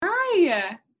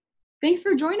Hi. Thanks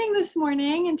for joining this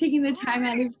morning and taking the time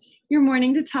out of your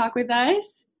morning to talk with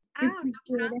us. We Oh, no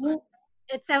appreciate problem.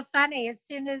 it. It's so funny. As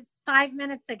soon as 5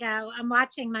 minutes ago, I'm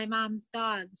watching my mom's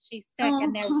dogs. She's sick,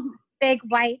 and they're Oh, big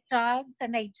white dogs,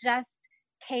 and they just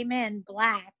came in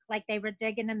black, like they were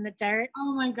digging in the dirt.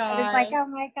 oh my I was like, gosh. oh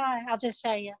my God. I'll just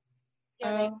show you.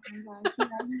 Here they Oh my gosh.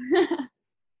 Yeah.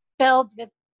 filled with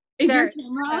Is your dirt.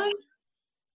 camera So, on?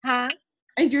 huh?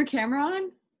 Is your camera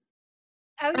on?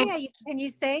 Oh, Oh, yeah. Can you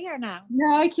see or no?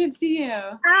 no, I can't see you.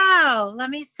 Oh,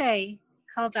 let me see.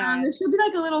 Hold on. There should be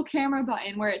like a little camera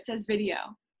button where it says video.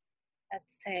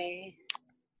 Let's see.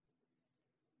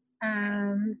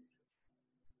 Um.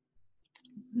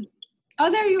 Oh,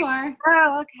 there you are.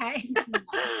 Oh, okay.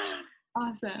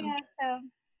 Awesome. Yeah, so.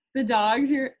 The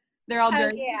dogs, they're all Oh,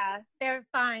 dirty. yeah, they're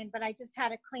fine, but I just had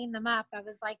to clean them up. I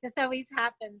was like, this always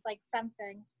happens, like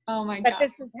something. Oh my But gosh.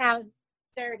 this is how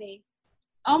dirty.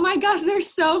 Oh my gosh, they're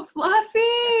so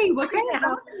fluffy. What kind of know.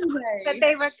 dogs are But they?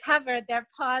 they were covered. Their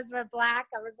paws were black.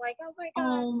 I was like, oh my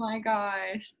God. Oh my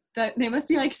gosh. They must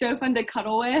be like so fun to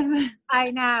cuddle with. I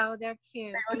know, they're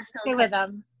cute. They look There's so two cute. of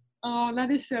them. Oh, that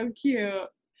is so cute.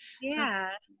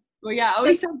 Yeah, Well, yeah,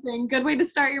 always something. Good way to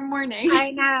start your morning. I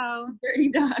know. Dirty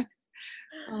dogs.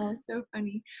 Oh, so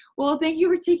funny. Well, thank you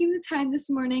for taking the time this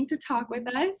morning to talk with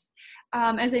us.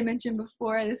 As I mentioned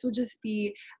before, this will just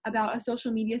be about a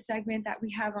social media segment that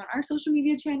we have on our social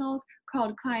media channels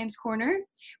called Clients Corner,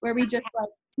 where we just like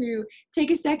to take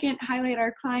a second, highlight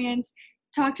our clients,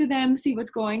 talk to them, see what's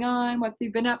going on, what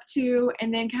they've been up to,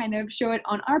 and then kind of show it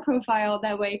on our profile.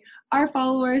 That way our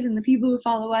followers and the people who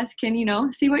follow us can,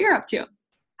 see what you're up to.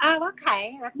 Oh,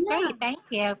 okay. That's Yeah. great. Thank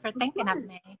you for thinking of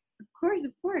me. Of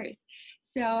course.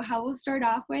 So how we'll start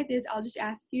off with is I'll just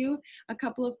ask you a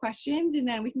couple of questions and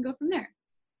then we can go from there.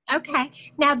 Okay.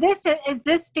 Now, is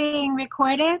this being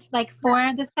recorded, like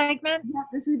for the segment? Yeah,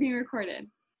 this is being recorded.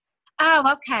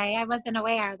 Oh, okay. I wasn't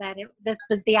aware that this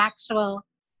was the actual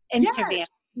interview. Yeah,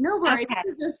 no worries. Okay.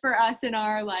 This is just for us in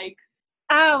our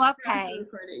Oh, okay.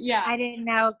 Yeah. I didn't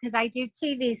know because I do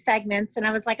TV segments and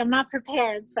I was like, I'm not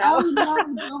prepared. So. Oh no,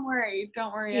 don't worry.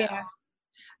 Don't worry Yeah.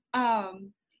 at all.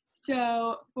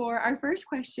 So for our first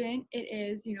question, it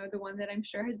is, the one that I'm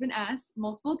sure has been asked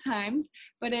multiple times,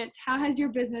 but it's how has your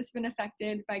business been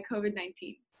affected by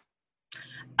COVID-19?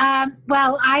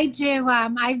 Well,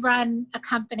 I run a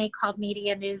company called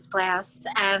Media News Blast,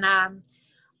 and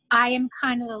I am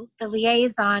kind of the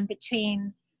liaison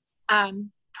between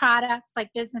products like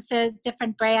businesses,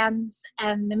 different brands,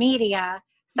 and the media.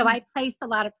 So I place a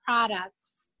lot of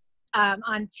products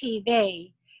on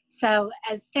TV. So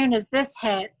as soon as this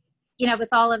hit, with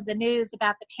all of the news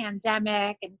about the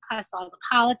pandemic and plus all the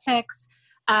politics,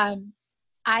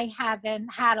 I haven't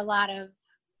had a lot of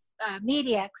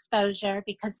media exposure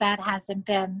because that hasn't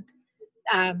been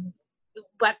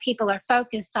what people are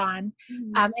focused on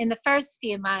in the first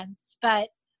few months. But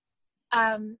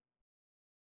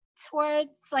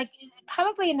towards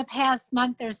probably in the past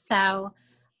month or so,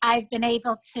 I've been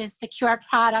able to secure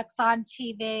products on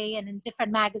TV and in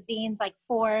different magazines like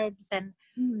Forbes, and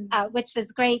which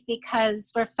was great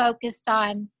because we're focused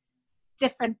on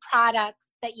different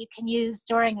products that you can use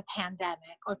during a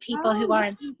pandemic, or people who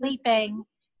aren't sleeping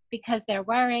because they're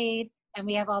worried, and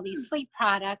we have all these sleep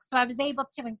products. So I was able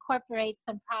to incorporate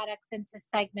some products into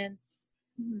segments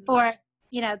for,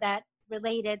 that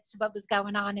related to what was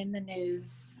going on in the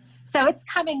news. So it's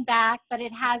coming back, but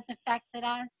it has affected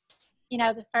us,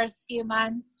 the first few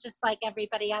months, just like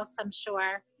everybody else, I'm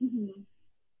sure.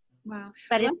 Wow.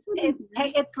 But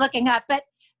it's looking up. But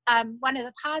one of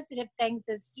the positive things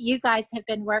is you guys have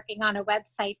been working on a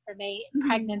website for me,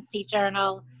 Pregnancy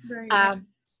Journal.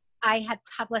 I had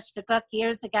published a book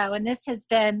years ago, and this has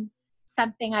been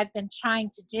something I've been trying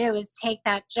to do, is take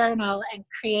that journal and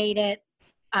create it,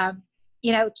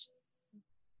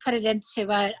 put it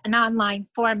into an online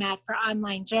format for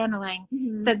online journaling.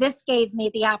 So this gave me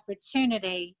the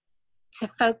opportunity to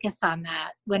focus on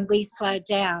that when we slowed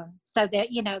down. So that,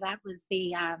 that was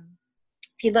the,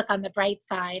 if you look on the bright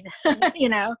side,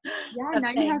 Yeah,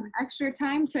 now you have extra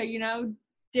time to,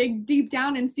 dig deep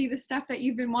down and see the stuff that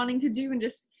you've been wanting to do and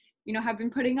just, have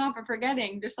been putting off or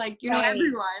forgetting, just like,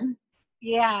 everyone.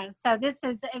 Yeah. So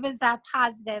it was a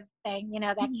positive thing,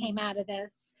 that came out of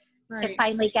this. To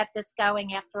finally get this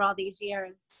going after all these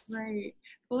years. Right.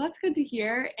 Well, that's good to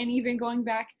hear. And even going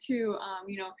back to,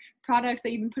 products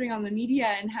that you've been putting on the media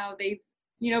and how they've,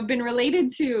 been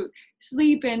related to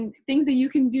sleep and things that you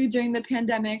can do during the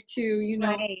pandemic to,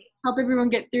 help everyone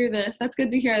get through this. That's good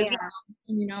to hear as well.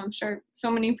 And, I'm sure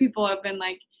so many people have been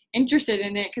interested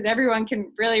in it because everyone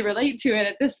can really relate to it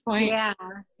at this point. Yeah.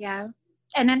 Yeah.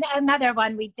 And then another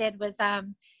one we did was,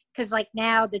 because like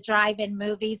now the drive-in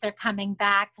movies are coming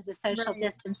back because of social Right.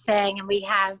 distancing, and we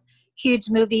have huge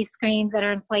movie screens that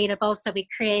are inflatable. So we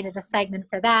created a segment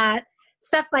for that.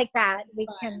 Stuff like that. We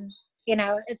can,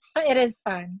 it is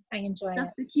fun. I enjoy Stuff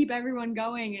it. to keep everyone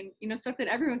going, and stuff that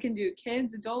everyone can do,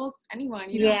 kids, adults, anyone,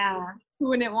 Yeah, who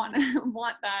wouldn't want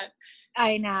want that.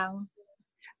 I know.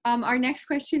 Our next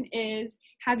question is,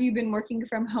 have you been working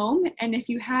from home? And if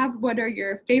you have, what are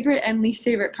your favorite and least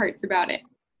favorite parts about it?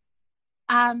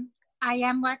 I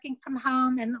am working from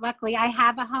home, and luckily I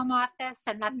have a home office,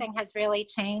 so nothing has really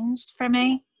changed for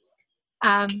me.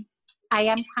 I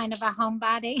am kind of a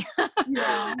homebody.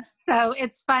 Yeah. So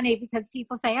it's funny because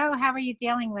people say, oh, how are you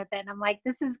dealing with it? And I'm like,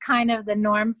 this is kind of the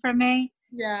norm for me.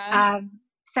 Yeah.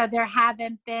 So there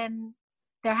hasn't been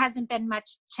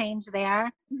much change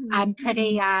there. Mm-hmm. I'm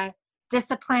pretty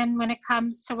disciplined when it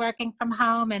comes to working from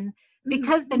home. And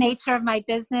because the nature of my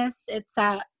business, it's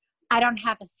I don't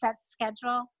have a set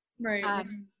schedule. Right.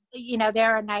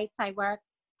 There are nights I work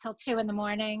till 2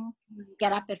 a.m,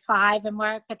 get up at 5 and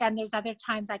work, but then there's other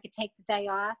times I could take the day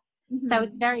off. Mm-hmm. So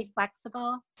it's very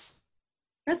flexible.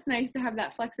 That's nice to have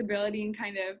that flexibility and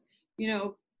kind of,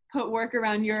 put work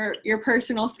around your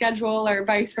personal schedule or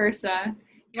vice versa.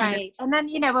 Right. And then,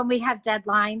 when we have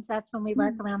deadlines, that's when we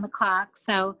work around the clock.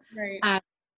 So, right.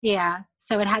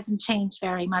 So it hasn't changed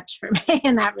very much for me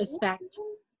in that respect.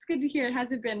 It's good to hear. It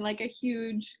hasn't been like a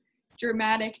huge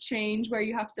dramatic change where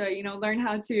you have to, learn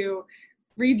how to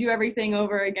redo everything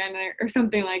over again or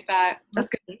something like that.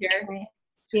 That's good to hear. Right.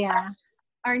 Yeah.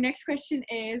 Our next question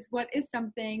is, what is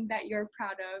something that you're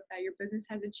proud of that your business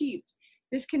has achieved?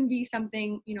 This can be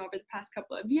something, over the past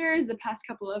couple of years, the past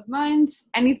couple of months,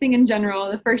 anything in general,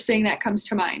 the first thing that comes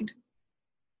to mind.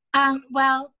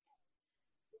 Well,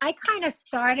 I kind of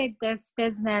started this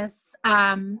business.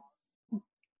 I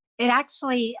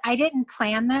didn't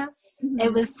plan this. Mm-hmm.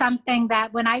 It was something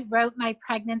that when I wrote my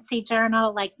pregnancy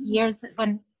journal,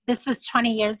 when this was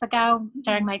 20 years ago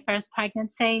during my first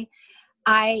pregnancy,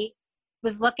 I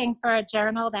was looking for a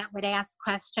journal that would ask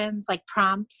questions like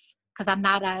prompts, because I'm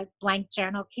not a blank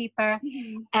journal keeper.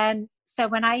 Mm-hmm. And so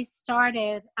when I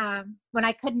started, when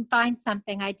I couldn't find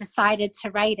something, I decided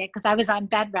to write it because I was on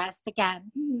bed rest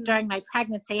again during my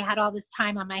pregnancy, had all this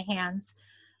time on my hands,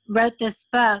 wrote this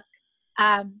book.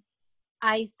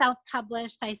 I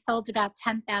self-published. I sold about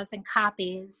 10,000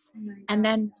 copies. And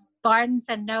then Barnes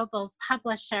and Noble's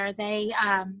publisher, they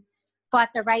bought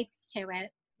the rights to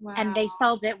it. Wow. And they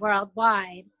sold it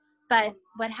worldwide. But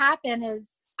what happened is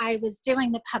I was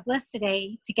doing the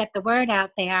publicity to get the word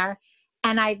out there,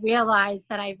 and I realized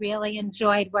that I really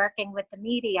enjoyed working with the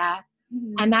media.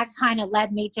 Mm-hmm. And that kind of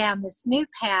led me down this new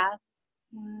path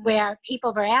where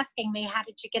people were asking me, how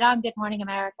did you get on Good Morning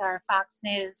America or Fox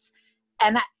News?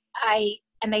 And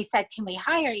they said, can we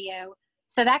hire you?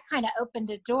 So that kind of opened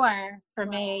a door for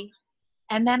me.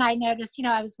 And then I noticed,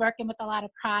 I was working with a lot of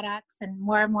products, and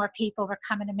more people were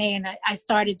coming to me, and I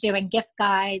started doing gift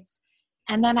guides.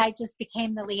 And then I just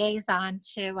became the liaison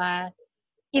to,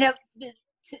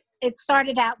 it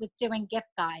started out with doing gift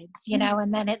guides,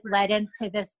 and then it led into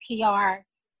this PR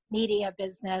media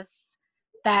business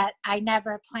that I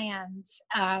never planned.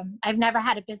 I've never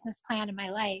had a business plan in my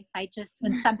life.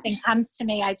 When something comes to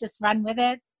me, I just run with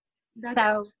it.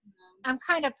 So I'm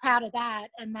kind of proud of that.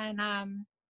 And then,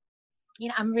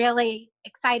 I'm really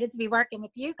excited to be working with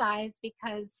you guys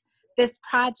because this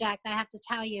project, I have to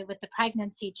tell you, with the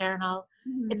pregnancy journal,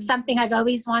 it's something I've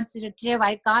always wanted to do.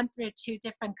 I've gone through 2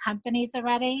 different companies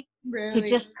already who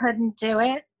just couldn't do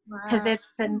it because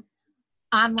it's an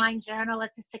online journal.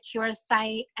 It's a secure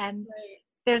site, and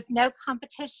there's no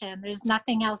competition. There's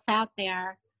nothing else out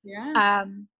there. Yeah.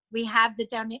 We have the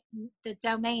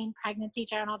domain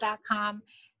pregnancyjournal.com.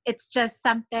 It's just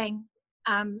something,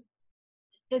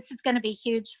 this is going to be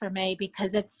huge for me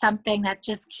because it's something that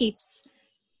just keeps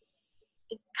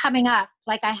coming up.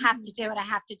 Like I have to do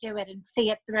it and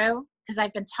see it through because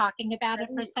I've been talking about it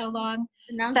for so long.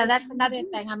 So that's another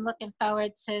thing. I'm looking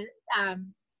forward to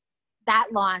that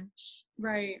launch.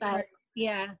 Right. But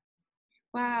yeah.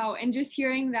 Wow. And just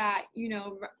hearing that,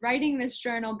 writing this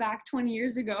journal back 20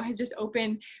 years ago has just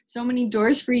opened so many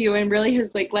doors for you and really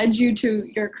has led you to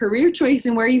your career choice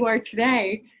and where you are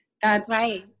today. That's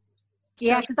right.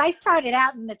 Yeah, because I started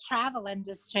out in the travel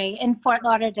industry in Fort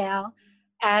Lauderdale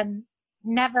and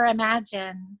never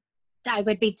imagined I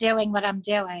would be doing what I'm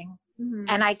doing. Mm-hmm.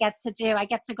 And I get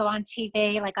to go on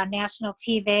TV, like on national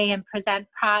TV, and present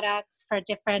products for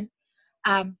different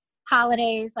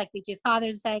holidays. Like we do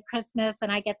Father's Day, Christmas,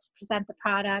 and I get to present the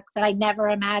products. And I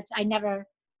never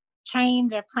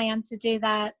trained or planned to do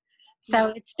that.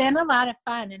 So it's been a lot of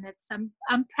fun, and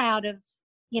I'm proud of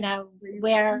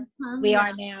where we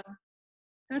are now.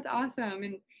 That's awesome.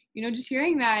 And, just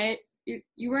hearing that,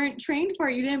 you weren't trained for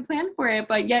it, you didn't plan for it,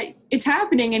 but yet it's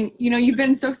happening, and, you've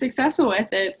been so successful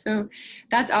with it. So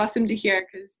that's awesome to hear,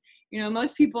 because,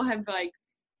 most people have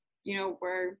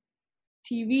were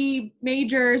TV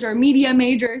majors or media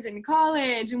majors in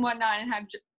college and whatnot, and have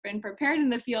been prepared in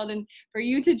the field. And for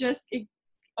you to just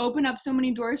open up so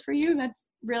many doors for you, that's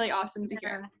really awesome to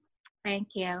hear. Thank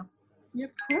you. Of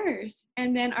course.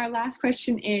 And then our last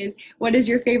question is, what is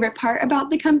your favorite part about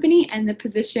the company and the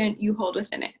position you hold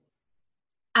within it?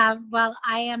 Well,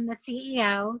 I am the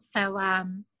CEO, so,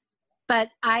 but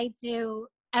I do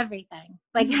everything.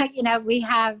 Like, we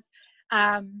have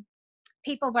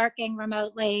people working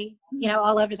remotely,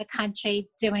 all over the country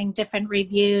doing different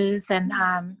reviews. And,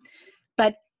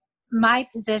 but my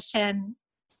position,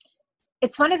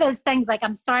 it's one of those things, like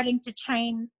I'm starting to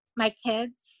train my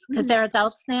kids because they're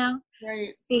adults now.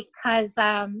 Right. Because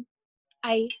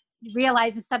I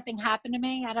realize if something happened to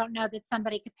me, I don't know that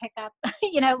somebody could pick up,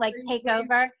 take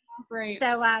over. Right.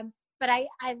 So, but I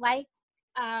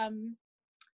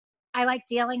like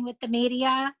dealing with the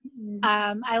media.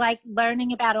 I like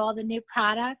learning about all the new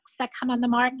products that come on the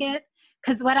market,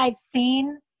 because what I've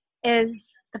seen is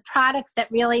the products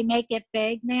that really make it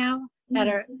big now that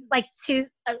are like Too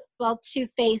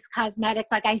Faced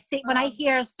cosmetics. Like I see when I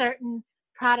hear certain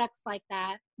products like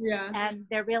that, and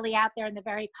they're really out there and they're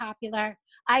very popular.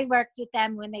 I worked with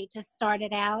them when they just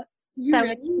started out.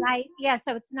 It's nice. Yeah.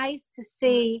 So it's nice to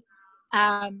see,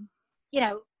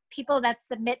 people that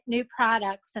submit new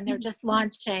products and they're just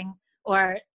launching,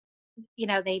 or,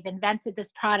 they've invented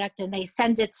this product and they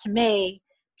send it to me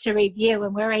to review,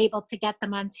 and we're able to get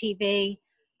them on TV.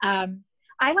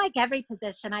 I like every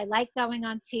position. I like going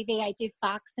on TV. I do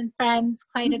Fox and Friends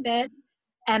quite a bit.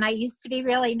 And I used to be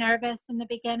really nervous in the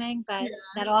beginning, but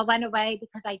that all went away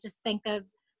because I just think of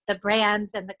the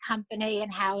brands and the company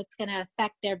and how it's going to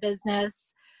affect their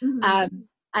business.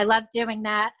 I love doing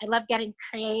that. I love getting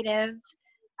creative.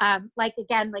 Like with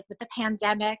the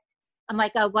pandemic, I'm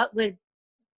like, oh, what would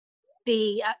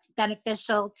be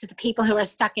beneficial to the people who are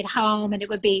stuck at home? And it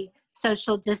would be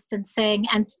social distancing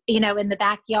and, in the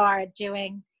backyard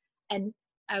doing a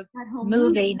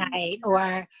movie night,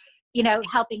 or,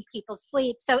 helping people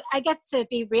sleep. So I get to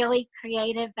be really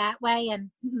creative that way and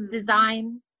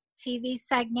design TV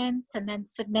segments and then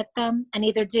submit them and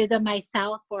either do them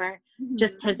myself or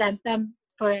just present them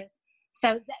for.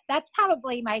 So that's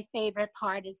probably my favorite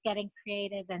part, is getting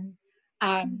creative and,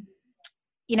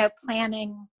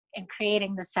 planning and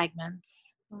creating the segments.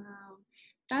 Wow.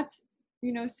 That's,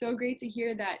 so great to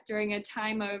hear that during a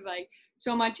time of like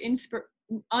so much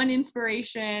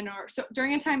uninspiration, or so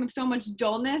during a time of so much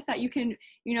dullness, that you can,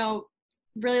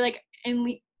 really like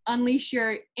unleash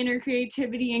your inner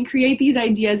creativity and create these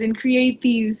ideas and create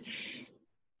these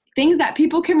things that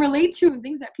people can relate to and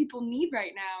things that people need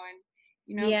right now.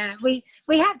 And, yeah, we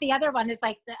have the other one is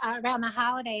like around the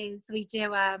holidays, we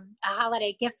do a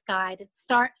holiday gift guide.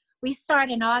 We start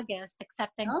in August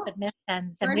accepting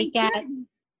submissions, and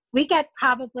we get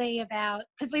probably about,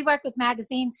 because we work with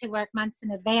magazines who work months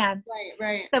in advance.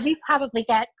 Right. So we probably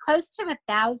get close to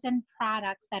 1,000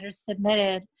 products that are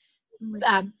submitted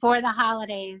for the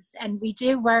holidays. And we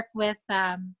do work with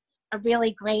a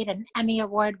really great and Emmy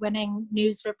Award-winning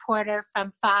news reporter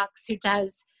from Fox who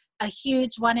does a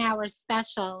huge 1-hour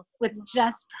special with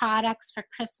just products for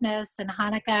Christmas and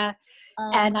Hanukkah.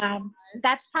 And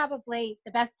that's probably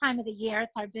the best time of the year.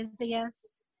 It's our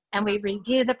busiest. And we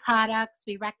review the products,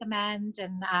 we recommend,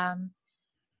 and,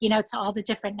 to all the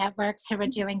different networks who are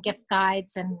doing gift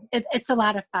guides. And it's a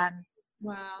lot of fun.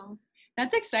 Wow.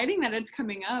 That's exciting that it's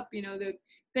coming up, the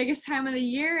biggest time of the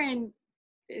year. And,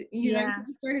 you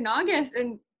start in August,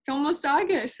 and it's almost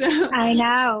August. So. I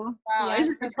know. Wow. Yeah,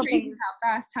 it's crazy how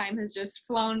fast time has just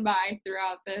flown by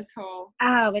throughout this whole.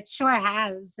 Oh, it sure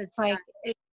has. It's like,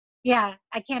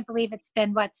 I can't believe it's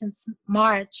been, since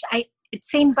March. It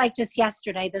seems like just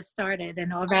yesterday this started,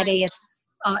 and already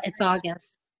it's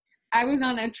August. I was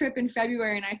on a trip in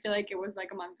February, and I feel like it was like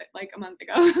a month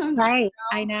ago. Right.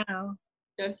 I know.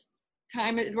 Just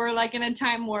time. We're like in a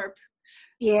time warp.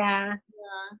 Yeah.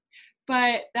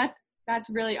 But that's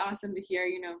really awesome to hear.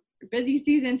 Busy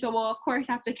season, so we'll of course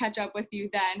have to catch up with you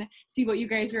then, see what you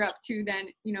guys are up to then,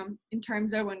 in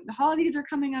terms of when the holidays are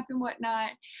coming up and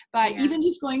whatnot. But even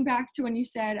just going back to when you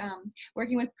said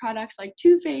working with products like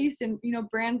Too Faced and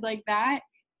brands like that,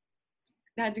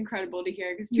 that's incredible to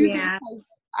hear, because Too Faced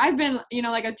I've been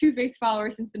like a Too Faced follower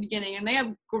since the beginning, and they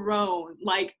have grown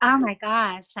like, oh my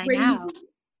gosh, I know.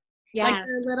 Yes. Like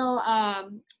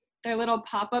their little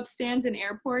pop-up stands in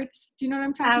airports. Do you know what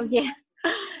I'm talking about? Oh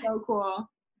yeah. So cool.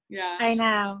 Yeah. I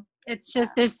know. It's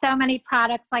just, there's so many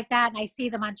products like that. And I see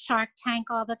them on Shark Tank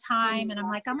all the time. And I'm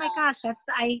like, oh my gosh,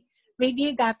 I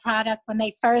reviewed that product when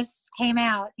they first came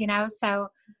out, you know? So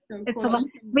it's cool.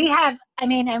 we have, I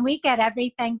mean, and we get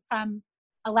everything from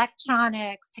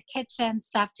electronics to kitchen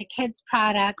stuff to kids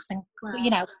products and,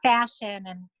 you know, fashion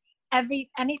and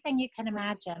anything you can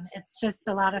imagine. It's just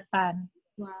a lot of fun.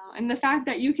 Wow. And the fact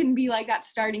that you can be like that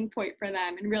starting point for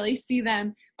them and really see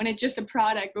them when it's just a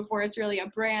product before it's really a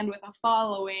brand with a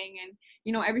following and,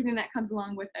 you know, everything that comes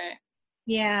along with it.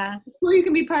 Yeah. Well, you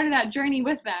can be part of that journey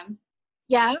with them.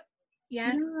 Yeah.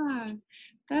 Yeah.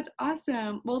 That's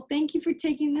awesome. Well, thank you for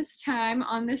taking this time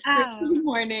on this Thursday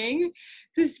morning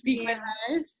to speak with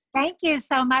us. Thank you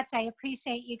so much. I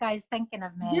appreciate you guys thinking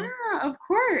of me. Yeah, of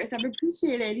course. I've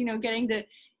appreciated, you know, getting to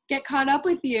get caught up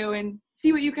with you and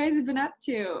see what you guys have been up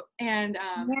to. And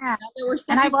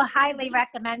and I will highly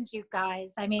recommend you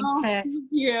guys. I mean, thank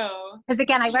you. Because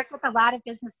again, I work with a lot of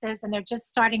businesses and they're just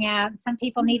starting out. Some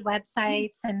people need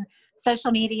websites and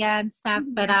social media and stuff,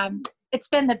 but it's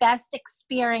been the best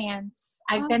experience.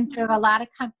 I've been through a lot of,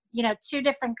 2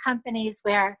 different companies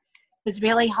where it was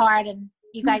really hard, and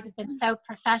you guys have been so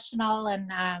professional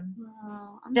and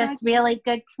just really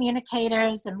good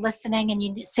communicators and listening, and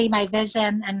you see my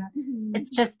vision, and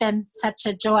it's just been such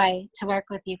a joy to work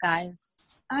with you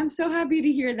guys. I'm so happy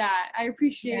to hear that. I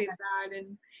appreciate that,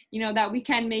 and you know that we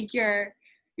can make your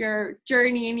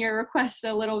journey and your requests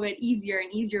a little bit easier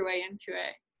way into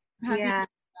it. I'm happy to hear that.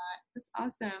 That's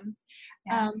awesome.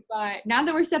 But now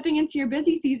that we're stepping into your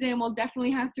busy season, we'll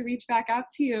definitely have to reach back out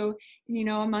to you in, you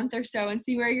know, a month or so and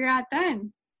see where you're at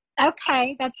then.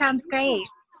 Okay, that sounds great.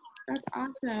 That's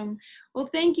awesome. Well,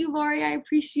 thank you, Lori. I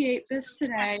appreciate this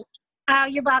today. Oh,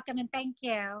 you're welcome, and thank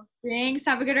you. Thanks.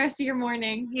 Have a good rest of your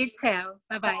morning. You too.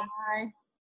 Bye-bye. Bye.